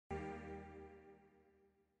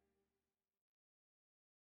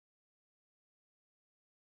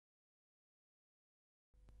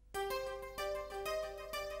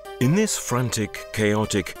In this frantic,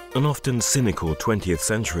 chaotic, and often cynical 20th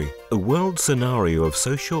century, a world scenario of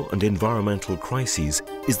social and environmental crises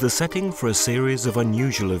is the setting for a series of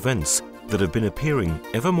unusual events that have been appearing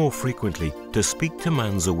ever more frequently to speak to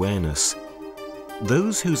man's awareness.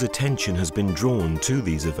 Those whose attention has been drawn to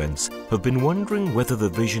these events have been wondering whether the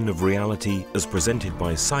vision of reality as presented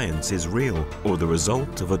by science is real or the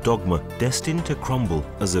result of a dogma destined to crumble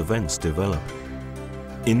as events develop.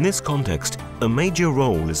 In this context, a major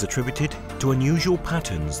role is attributed to unusual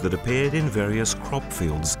patterns that appeared in various crop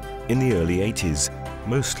fields in the early 80s,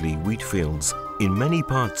 mostly wheat fields, in many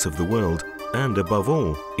parts of the world and above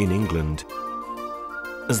all in England.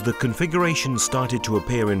 As the configurations started to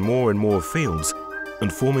appear in more and more fields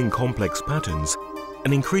and forming complex patterns,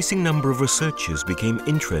 an increasing number of researchers became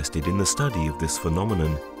interested in the study of this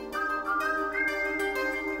phenomenon.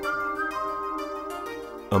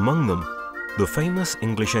 Among them, the famous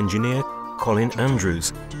English engineer Colin Andrews,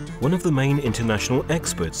 one of the main international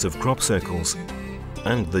experts of crop circles,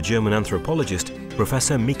 and the German anthropologist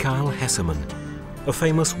Professor Michael Hessemann, a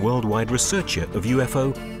famous worldwide researcher of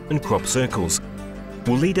UFO and crop circles,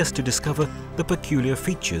 will lead us to discover the peculiar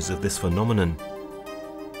features of this phenomenon.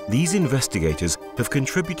 These investigators have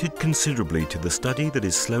contributed considerably to the study that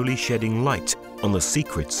is slowly shedding light on the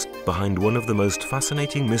secrets behind one of the most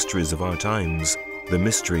fascinating mysteries of our times, the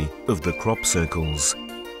mystery of the crop circles.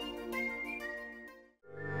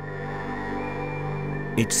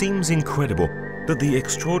 It seems incredible that the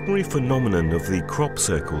extraordinary phenomenon of the crop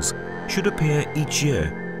circles should appear each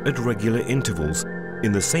year at regular intervals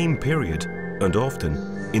in the same period and often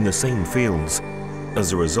in the same fields,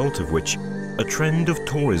 as a result of which a trend of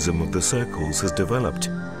tourism of the circles has developed.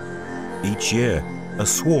 Each year, a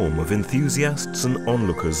swarm of enthusiasts and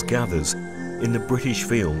onlookers gathers in the British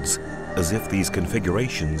fields as if these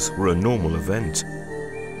configurations were a normal event.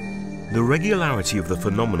 The regularity of the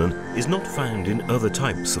phenomenon is not found in other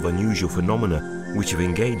types of unusual phenomena which have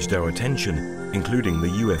engaged our attention, including the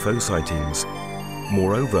UFO sightings.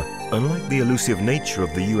 Moreover, unlike the elusive nature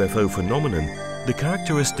of the UFO phenomenon, the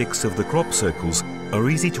characteristics of the crop circles are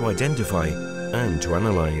easy to identify and to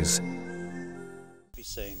analyze.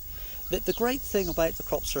 The great thing about the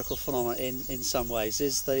crop circle phenomenon in some ways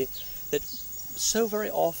is that so very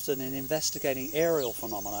often in investigating aerial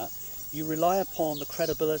phenomena, you rely upon the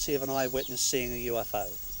credibility of an eyewitness seeing a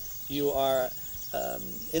UFO. You are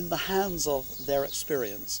in the hands of their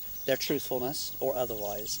experience, their truthfulness or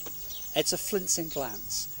otherwise. It's a flinching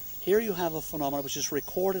glance. Here you have a phenomenon which is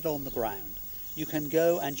recorded on the ground. You can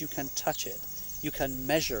go and you can touch it. You can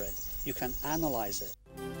measure it. You can analyze it.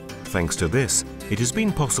 Thanks to this, it has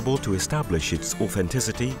been possible to establish its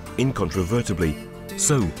authenticity incontrovertibly.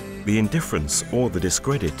 So, the indifference or the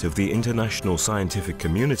discredit of the international scientific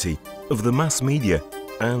community, of the mass media,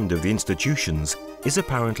 and of the institutions is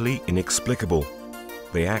apparently inexplicable.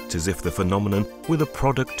 They act as if the phenomenon were the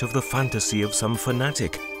product of the fantasy of some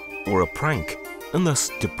fanatic, or a prank, and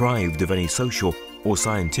thus deprived of any social or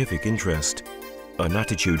scientific interest. An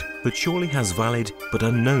attitude that surely has valid but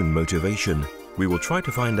unknown motivation. We will try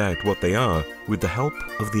to find out what they are with the help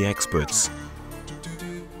of the experts.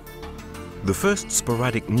 The first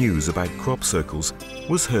sporadic news about crop circles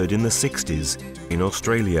was heard in the 60s in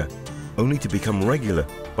Australia, only to become regular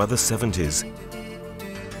by the 70s.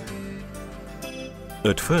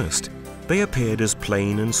 At first, they appeared as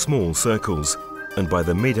plain and small circles, and by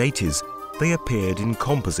the mid-80s, they appeared in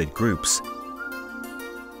composite groups.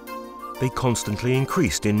 They constantly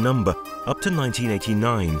increased in number up to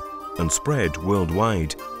 1989 and spread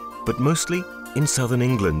worldwide, but mostly in southern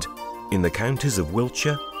England, in the counties of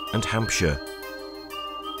Wiltshire and Hampshire.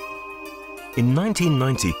 In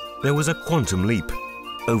 1990, there was a quantum leap.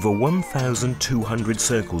 Over 1,200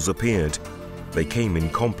 circles appeared. They came in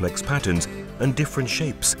complex patterns and different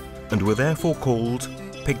shapes and were therefore called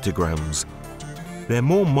pictograms. Their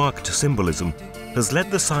more marked symbolism has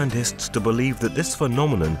led the scientists to believe that this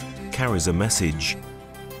phenomenon carries a message.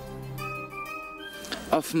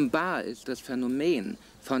 Offenbar ist das Phänomen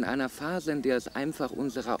von einer Phase, in der es einfach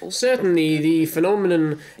unserer Certainly, the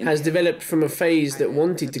phenomenon has developed from a phase that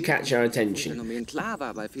wanted to catch our attention. Phänomen klar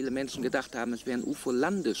war, weil viele Menschen gedacht haben, es wären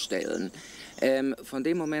UFO-Landestellen. Von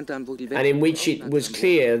dem Moment an, wo die And in which it was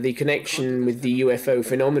clear the connection with the UFO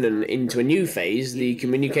phenomenon into a new phase, the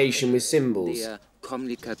communication with symbols. Der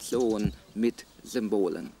Kommunikation mit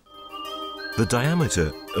Symbolen. The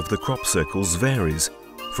diameter of the crop circles varies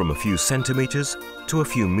from a few centimeters to a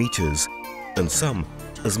few meters, and some,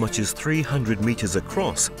 as much as 300 meters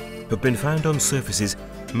across, have been found on surfaces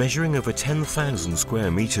measuring over 10,000 square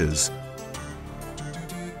meters.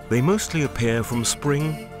 They mostly appear from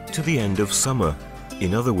spring to the end of summer.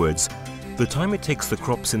 In other words, the time it takes the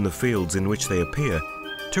crops in the fields in which they appear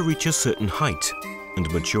to reach a certain height and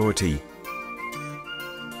maturity.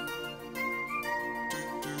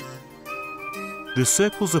 The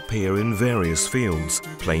circles appear in various fields: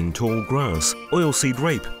 plain tall grass, oilseed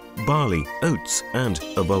rape, barley, oats, and,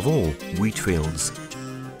 above all, wheat fields.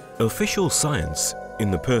 Official science,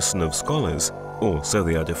 in the person of scholars, or so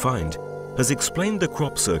they are defined, has explained the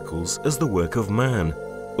crop circles as the work of man,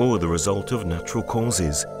 or the result of natural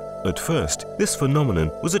causes. At first, this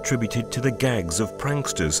phenomenon was attributed to the gags of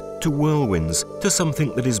pranksters, to whirlwinds, to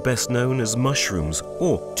something that is best known as mushrooms,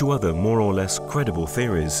 or to other more or less credible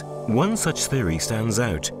theories. One such theory stands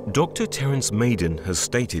out. Dr. Terence Maiden has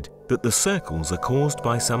stated that the circles are caused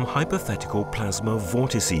by some hypothetical plasma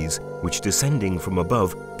vortices, which, descending from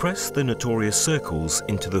above, press the notorious circles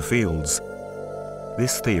into the fields.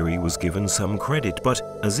 This theory was given some credit, but,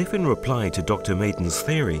 as if in reply to Dr. Maiden's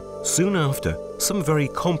theory, soon after, some very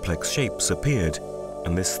complex shapes appeared,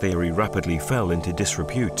 and this theory rapidly fell into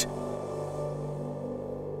disrepute.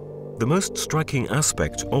 The most striking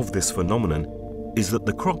aspect of this phenomenon is that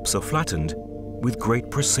the crops are flattened with great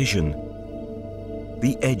precision.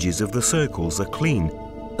 The edges of the circles are clean,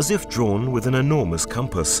 as if drawn with an enormous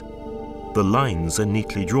compass. The lines are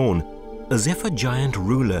neatly drawn, as if a giant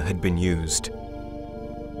ruler had been used.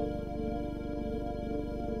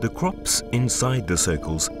 The crops inside the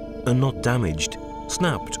circles are not damaged,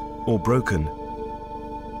 snapped, or broken.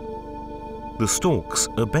 The stalks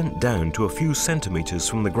are bent down to a few centimeters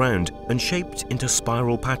from the ground and shaped into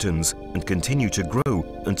spiral patterns and continue to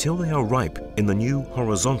grow until they are ripe in the new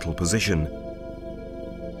horizontal position.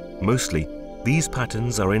 Mostly, these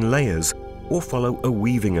patterns are in layers or follow a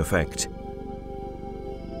weaving effect.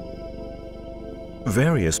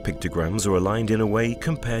 Various pictograms are aligned in a way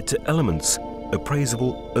compared to elements,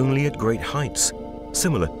 appraisable only at great heights,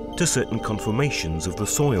 similar to certain conformations of the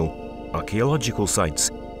soil, archaeological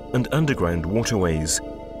sites, and underground waterways.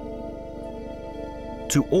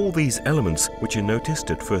 To all these elements, which are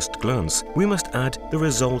noticed at first glance, we must add the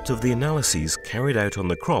result of the analyses carried out on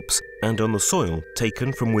the crops and on the soil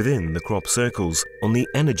taken from within the crop circles, on the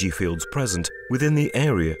energy fields present within the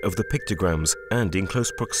area of the pictograms and in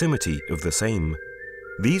close proximity of the same.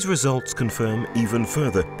 These results confirm even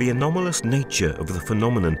further the anomalous nature of the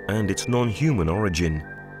phenomenon and its non-human origin.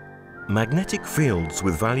 Magnetic fields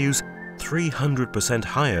with values 300%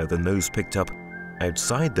 higher than those picked up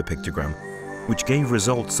outside the pictogram, which gave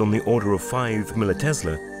results on the order of 5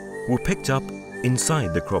 millitesla, were picked up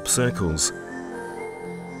inside the crop circles.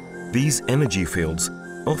 These energy fields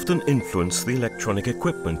often influence the electronic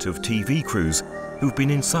equipment of TV crews who've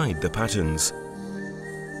been inside the patterns.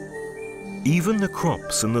 Even the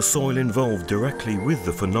crops and the soil involved directly with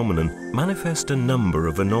the phenomenon manifest a number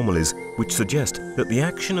of anomalies which suggest that the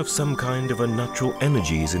action of some kind of a natural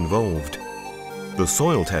energy is involved. The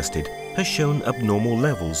soil tested has shown abnormal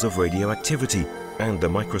levels of radioactivity, and the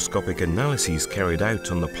microscopic analyses carried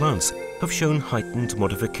out on the plants have shown heightened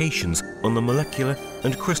modifications on the molecular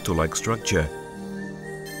and crystal-like structure.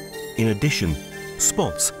 In addition,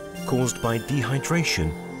 spots caused by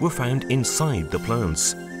dehydration were found inside the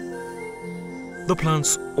plants. The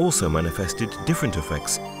plants also manifested different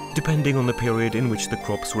effects depending on the period in which the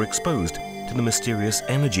crops were exposed to the mysterious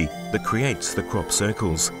energy that creates the crop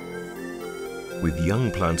circles. With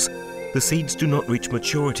young plants, the seeds do not reach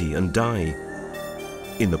maturity and die.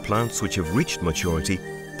 In the plants which have reached maturity,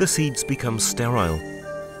 the seeds become sterile.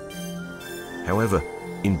 However,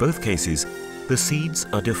 in both cases, the seeds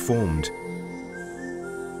are deformed.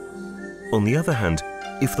 On the other hand,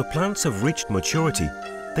 if the plants have reached maturity,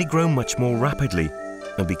 they grow much more rapidly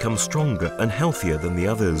and become stronger and healthier than the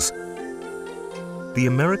others. The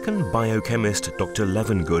American biochemist Dr.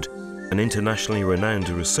 Levengood, an internationally renowned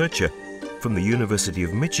researcher from the University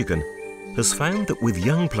of Michigan, has found that with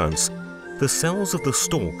young plants, the cells of the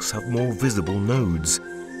stalks have more visible nodes.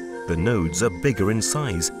 The nodes are bigger in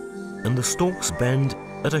size, and the stalks bend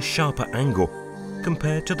at a sharper angle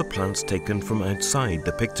compared to the plants taken from outside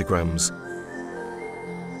the pictograms.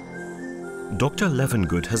 Dr.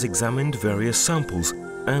 Levengood has examined various samples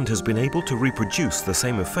and has been able to reproduce the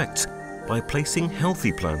same effects by placing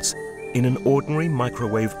healthy plants in an ordinary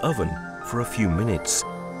microwave oven for a few minutes.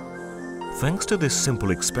 Thanks to this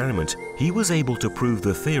simple experiment, he was able to prove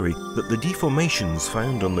the theory that the deformations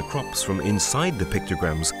found on the crops from inside the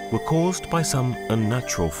pictograms were caused by some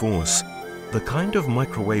unnatural force. The kind of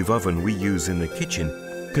microwave oven we use in the kitchen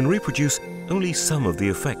can reproduce only some of the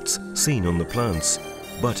effects seen on the plants,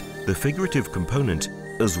 but the figurative component,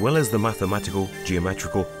 as well as the mathematical,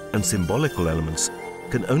 geometrical, and symbolical elements,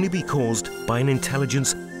 can only be caused by an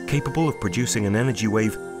intelligence capable of producing an energy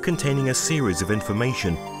wave containing a series of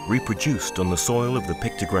information reproduced on the soil of the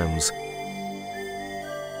pictograms.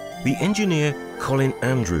 The engineer Colin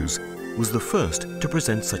Andrews was the first to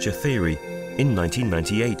present such a theory in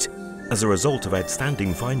 1998 as a result of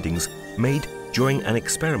outstanding findings made during an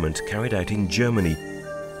experiment carried out in Germany,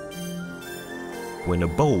 when a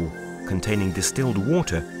bowl containing distilled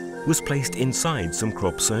water was placed inside some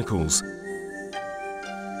crop circles.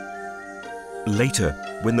 Later,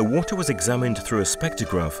 when the water was examined through a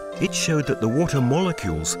spectrograph, it showed that the water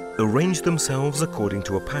molecules arranged themselves according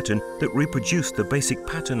to a pattern that reproduced the basic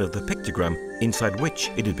pattern of the pictogram inside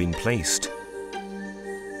which it had been placed.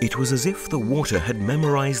 It was as if the water had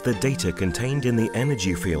memorized the data contained in the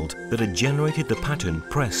energy field that had generated the pattern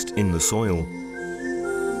pressed in the soil.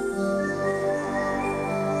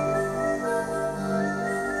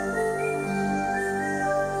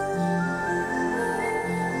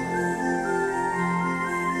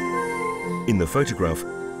 In the photograph,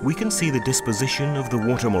 we can see the disposition of the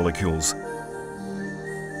water molecules.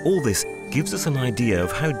 All this gives us an idea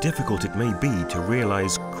of how difficult it may be to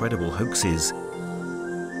realize credible hoaxes.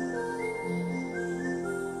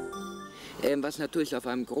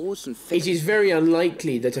 It is very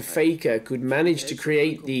unlikely that a faker could manage to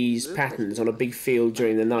create these patterns on a big field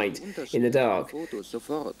during the night, in the dark.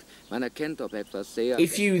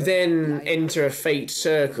 If you then enter a faked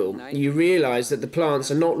circle, you realize that the plants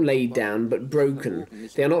are not laid down but broken.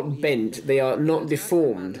 They are not bent, they are not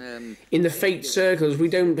deformed. In the faked circles, we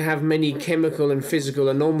don't have many chemical and physical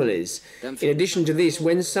anomalies. In addition to this,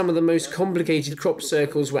 when some of the most complicated crop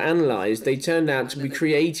circles were analyzed, they turned out to be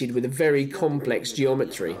created with a very complex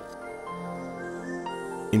geometry.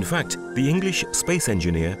 In fact, the English space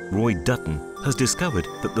engineer Roy Dutton has discovered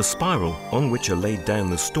that the spiral on which are laid down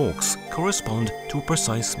the stalks correspond to a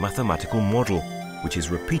precise mathematical model, which is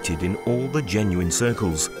repeated in all the genuine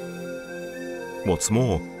circles. What's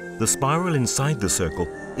more, the spiral inside the circle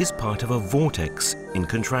is part of a vortex in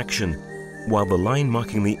contraction, while the line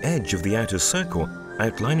marking the edge of the outer circle,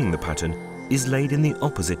 outlining the pattern, is laid in the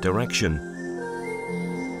opposite direction.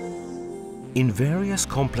 In various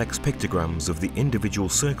complex pictograms of the individual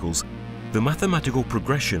circles, the mathematical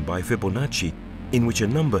progression by Fibonacci, in which a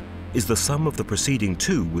number is the sum of the preceding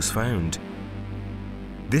two, was found.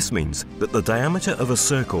 This means that the diameter of a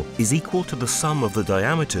circle is equal to the sum of the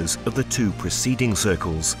diameters of the two preceding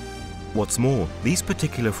circles. What's more, these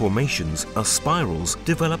particular formations are spirals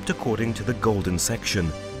developed according to the golden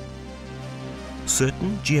section.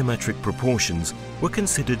 Certain geometric proportions were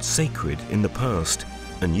considered sacred in the past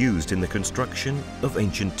and used in the construction of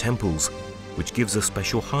ancient temples, which gives a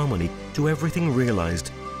special harmony to everything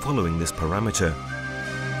realized following this parameter.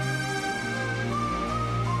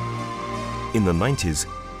 In the 90s,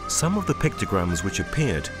 some of the pictograms which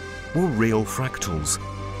appeared were real fractals.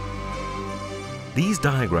 These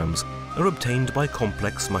diagrams are obtained by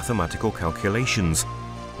complex mathematical calculations,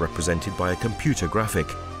 represented by a computer graphic,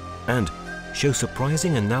 and show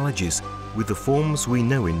surprising analogies with the forms we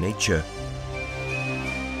know in nature.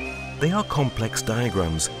 They are complex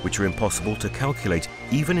diagrams which are impossible to calculate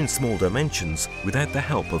even in small dimensions without the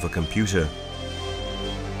help of a computer.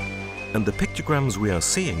 And the pictograms we are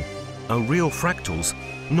seeing are real fractals,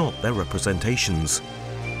 not their representations.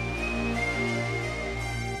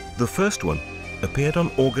 The first one appeared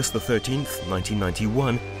on August 13th,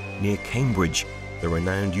 1991, near Cambridge, the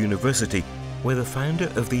renowned university where the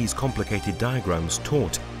founder of these complicated diagrams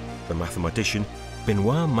taught, the mathematician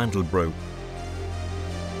Benoit Mandelbrot.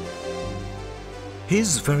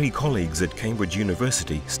 His very colleagues at Cambridge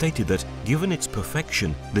University stated that, given its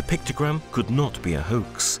perfection, the pictogram could not be a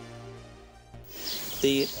hoax.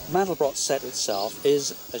 The Mandelbrot set itself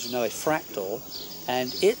is, as you know, a fractal,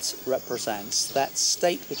 and it represents that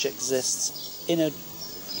state which exists in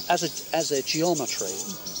as a geometry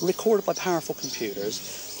recorded by powerful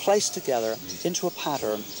computers, placed together into a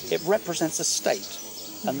pattern. It represents a state,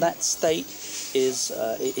 and that state is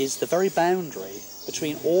the very boundary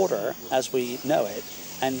between order as we know it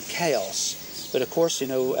and chaos. But of course, you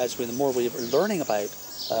know, the more we're learning about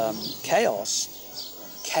chaos,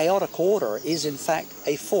 chaotic order is in fact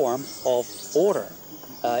a form of order.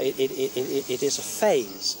 It is a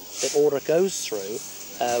phase that order goes through,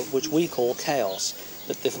 which we call chaos.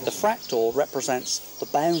 But the fractal represents the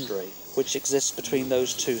boundary which exists between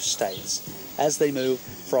those two states as they move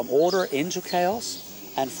from order into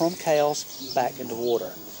chaos and from chaos back into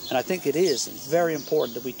order. And I think it is very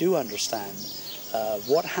important that we do understand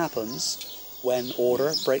what happens when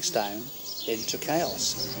order breaks down into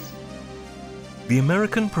chaos. The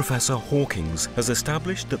American Professor Hawkins has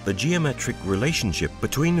established that the geometric relationship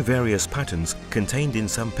between various patterns contained in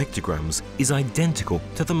some pictograms is identical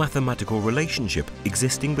to the mathematical relationship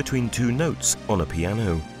existing between two notes on a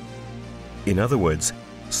piano. In other words,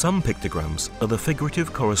 some pictograms are the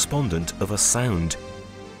figurative correspondent of a sound,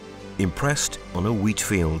 impressed on a wheat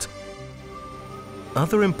field.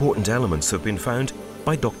 Other important elements have been found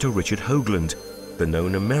by Dr. Richard Hoagland, the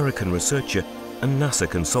known American researcher and NASA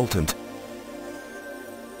consultant,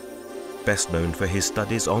 best known for his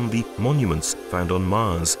studies on the monuments found on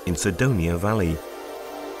Mars in Cydonia Valley.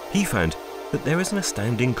 He found that there is an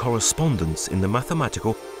astounding correspondence in the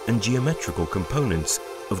mathematical and geometrical components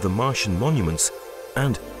of the Martian monuments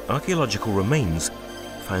and archaeological remains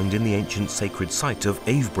found in the ancient sacred site of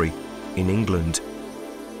Avebury in England.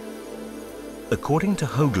 According to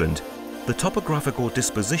Hoagland, the topographical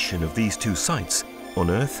disposition of these two sites,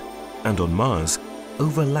 on Earth and on Mars,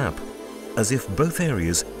 overlap, as if both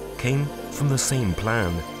areas came from the same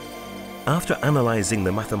plan. After analysing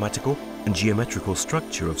the mathematical and geometrical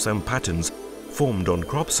structure of some patterns formed on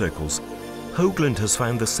crop circles, Hoagland has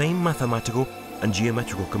found the same mathematical and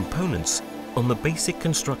geometrical components on the basic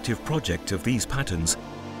constructive project of these patterns,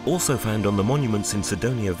 also found on the monuments in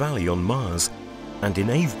Cydonia Valley on Mars and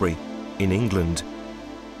in Avebury in England.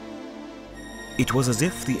 It was as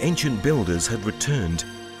if the ancient builders had returned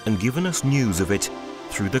and given us news of it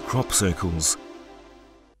through the crop circles.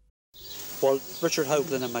 Well, Richard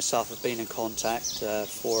Hoagland and myself have been in contact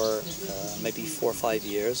for maybe 4 or 5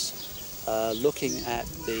 years, looking at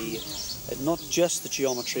not just the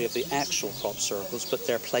geometry of the actual crop circles, but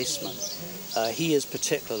their placement. He is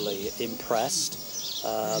particularly impressed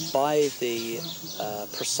by the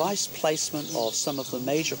precise placement of some of the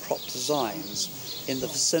major crop designs in the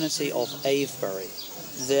vicinity of Avebury.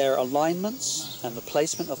 Their alignments and the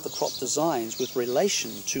placement of the crop designs with relation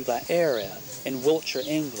to that area in Wiltshire,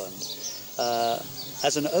 England,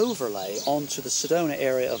 as an overlay onto the Cydonia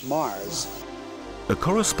area of Mars. A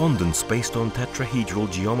correspondence based on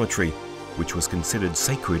tetrahedral geometry, which was considered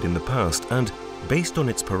sacred in the past, and based on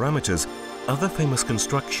its parameters, other famous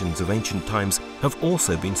constructions of ancient times have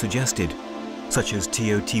also been suggested, such as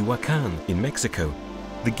Teotihuacan in Mexico,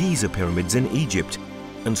 the Giza pyramids in Egypt,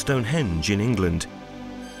 and Stonehenge in England.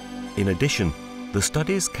 In addition, the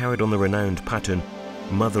studies carried on the renowned pattern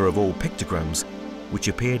Mother of All Pictograms, which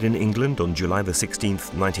appeared in England on July the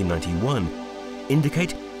 16th, 1991,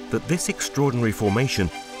 indicate that this extraordinary formation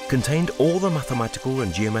contained all the mathematical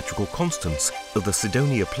and geometrical constants of the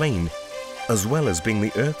Cydonia Plain, as well as being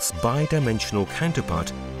the Earth's bidimensional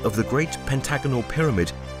counterpart of the great pentagonal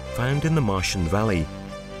pyramid found in the Martian Valley.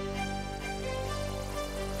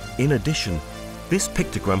 In addition, this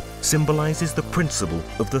pictogram symbolizes the principle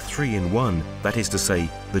of the three-in-one, that is to say,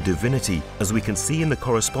 the divinity, as we can see in the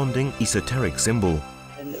corresponding esoteric symbol.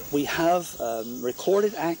 And we have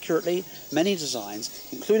recorded accurately many designs,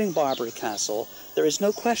 including Barbary Castle. There is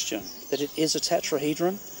no question that it is a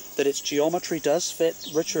tetrahedron, that its geometry does fit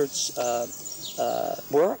Richard's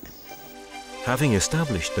work. Having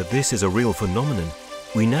established that this is a real phenomenon,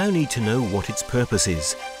 we now need to know what its purpose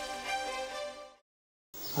is.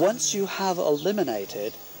 Once you have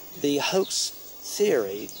eliminated the hoax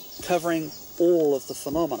theory covering all of the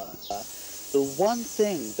phenomena, the one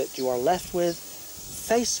thing that you are left with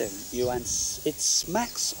facing you, and it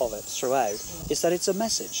smacks of it throughout, is that it's a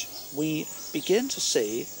message. We begin to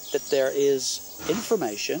see that there is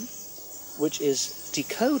information which is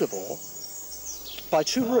decodable by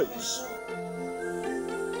two routes.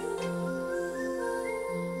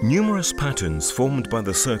 Numerous patterns formed by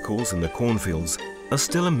the circles in the cornfields are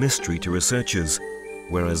still a mystery to researchers,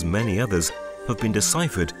 whereas many others have been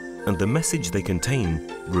deciphered and the message they contain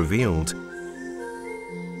revealed.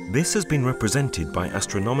 This has been represented by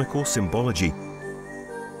astronomical symbology,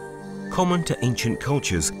 common to ancient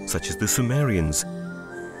cultures such as the Sumerians,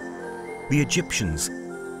 the Egyptians,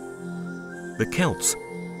 the Celts,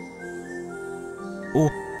 or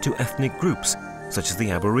to ethnic groups such as the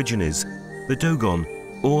Aborigines, the Dogon,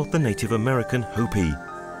 or the Native American Hopi.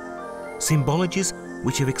 Symbologies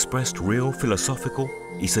which have expressed real philosophical,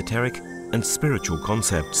 esoteric, and spiritual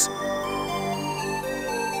concepts.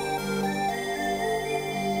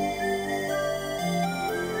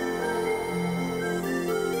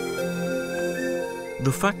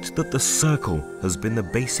 The fact that the circle has been the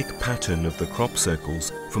basic pattern of the crop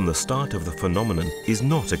circles from the start of the phenomenon is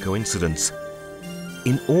not a coincidence.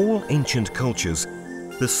 In all ancient cultures,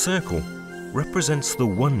 the circle represents the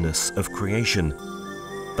oneness of creation.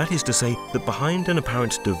 That is to say that behind an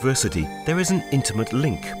apparent diversity, there is an intimate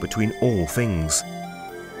link between all things.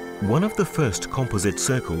 One of the first composite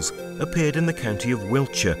circles appeared in the county of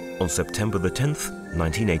Wiltshire on September the 10th,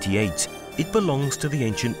 1988. It belongs to the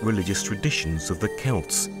ancient religious traditions of the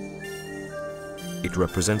Celts. It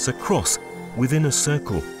represents a cross within a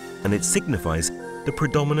circle, and it signifies the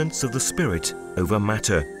predominance of the spirit over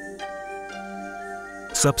matter.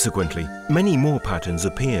 Subsequently, many more patterns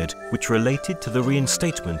appeared which related to the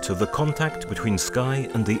reinstatement of the contact between sky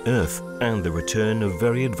and the earth and the return of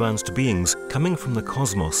very advanced beings coming from the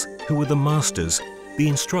cosmos who were the masters, the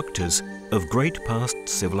instructors of great past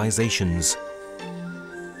civilizations.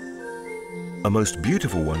 A most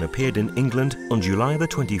beautiful one appeared in England on July the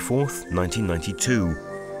 24th, 1992.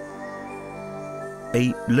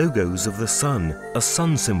 A logos of the sun, a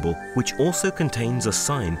sun symbol which also contains a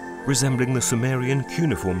sign resembling the Sumerian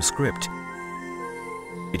cuneiform script.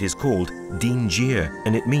 It is called Din Jir,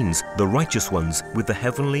 and it means the righteous ones with the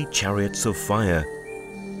heavenly chariots of fire.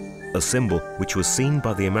 A symbol which was seen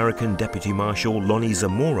by the American Deputy Marshal Lonnie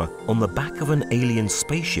Zamora on the back of an alien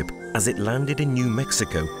spaceship as it landed in New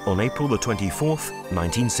Mexico on April the 24th,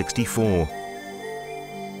 1964.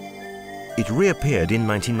 It reappeared in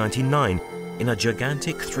 1999 in a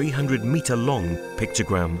gigantic 300-meter-long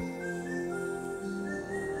pictogram.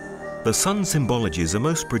 The sun symbologies are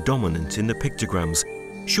most predominant in the pictograms,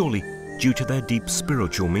 surely due to their deep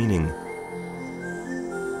spiritual meaning.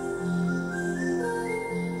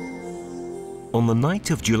 On the night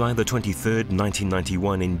of July the 23rd,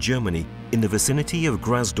 1991 in Germany, in the vicinity of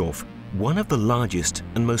Grasdorf, one of the largest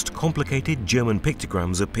and most complicated German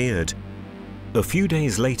pictograms appeared. A few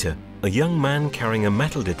days later, a young man carrying a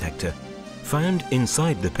metal detector found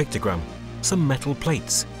inside the pictogram some metal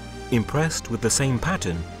plates, impressed with the same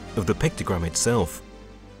pattern of the pictogram itself.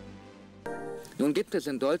 Nun gibt es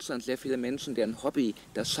in Deutschland sehr viele Menschen, deren Hobby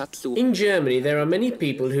das Schatzsuchen. In Germany, there are many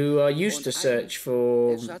people who are used to search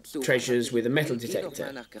for treasures with a metal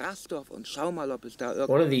detector.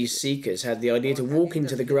 One of these seekers had the idea to walk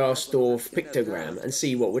into the Grasdorf pictogram and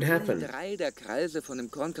see what would happen. Drei der Kreise von dem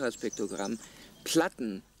Kontrastpiktogramm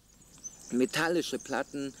Platten, metallische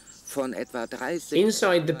Platten von etwa 30.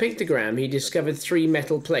 Inside the pictogram, he discovered 3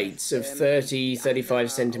 metal plates of 30-35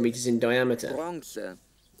 centimeters in diameter. Bronze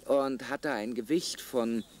und hatte ein Gewicht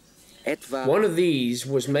von etwa. One of these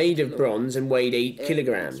was made of bronze and weighed 8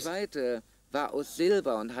 kilograms. Der zweite war aus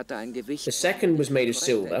Silber und hatte ein Gewicht. The second was made of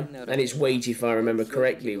silver, and its weight, if I remember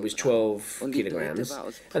correctly, was 12 kilograms.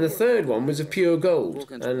 And the third one was of pure gold,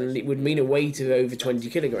 and it would mean a weight of over 20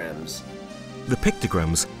 kilograms. The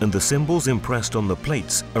pictograms and the symbols impressed on the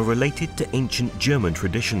plates are related to ancient German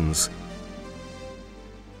traditions.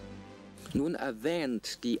 Nun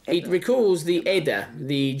erwähnt die It recalls the Edda,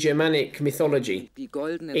 the Germanic mythology.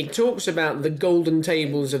 It talks about the golden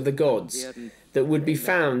tables of the gods that would be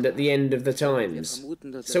found at the end of the times.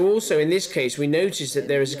 So also in this case we notice that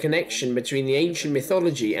there is a connection between the ancient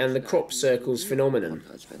mythology and the crop circles phenomenon.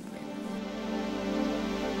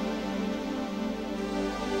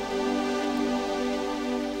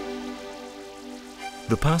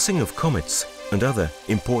 The passing of comets and other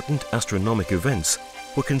important astronomic events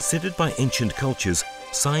were considered by ancient cultures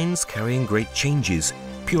signs carrying great changes,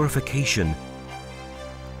 purification.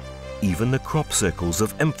 Even the crop circles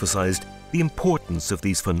have emphasized the importance of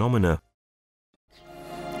these phenomena.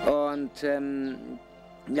 Und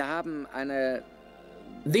wir haben eine.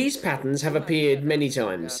 These patterns have appeared many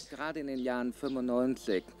times. Gerade in den Jahren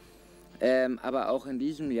 95, aber auch in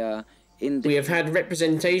diesem Jahr. We have had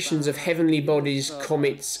representations of heavenly bodies,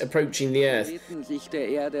 comets approaching the Earth. Sich der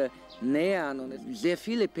Erde nähern und sehr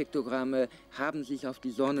viele Piktogramme haben sich auf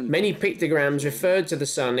die Sonnen. Many pictograms referred to the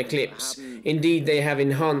sun eclipse. Indeed, they have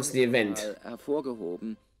enhanced the event.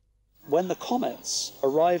 Hervorgehoben. When the comets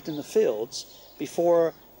arrived in the fields,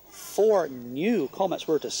 before 4 new comets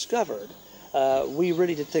were discovered, we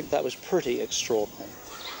really did think that was pretty extraordinary.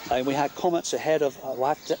 We had comets ahead of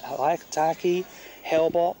Hyakutake,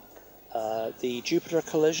 Hale-Bopp, the Jupiter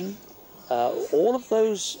collision. All of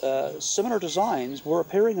those similar designs were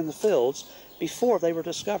appearing in the fields before they were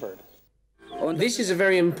discovered. This is a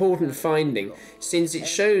very important finding, since it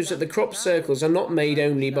shows that the crop circles are not made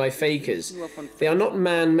only by fakers. They are not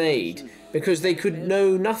man-made, because they could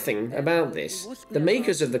know nothing about this. The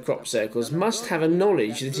makers of the crop circles must have a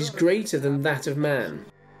knowledge that is greater than that of man.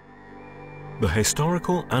 The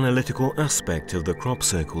historical analytical aspect of the crop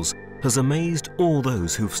circles has amazed all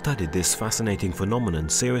those who've studied this fascinating phenomenon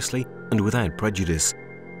seriously and without prejudice.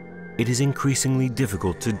 It is increasingly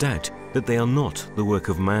difficult to doubt that they are not the work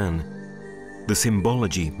of man. The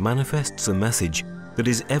symbology manifests a message that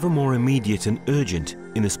is ever more immediate and urgent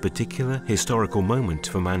in this particular historical moment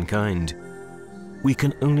for mankind. We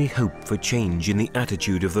can only hope for change in the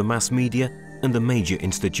attitude of the mass media and the major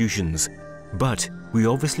institutions. But we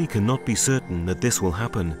obviously cannot be certain that this will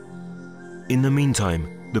happen. In the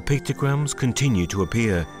meantime, the pictograms continue to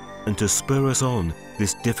appear and to spur us on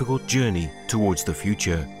this difficult journey towards the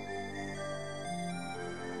future.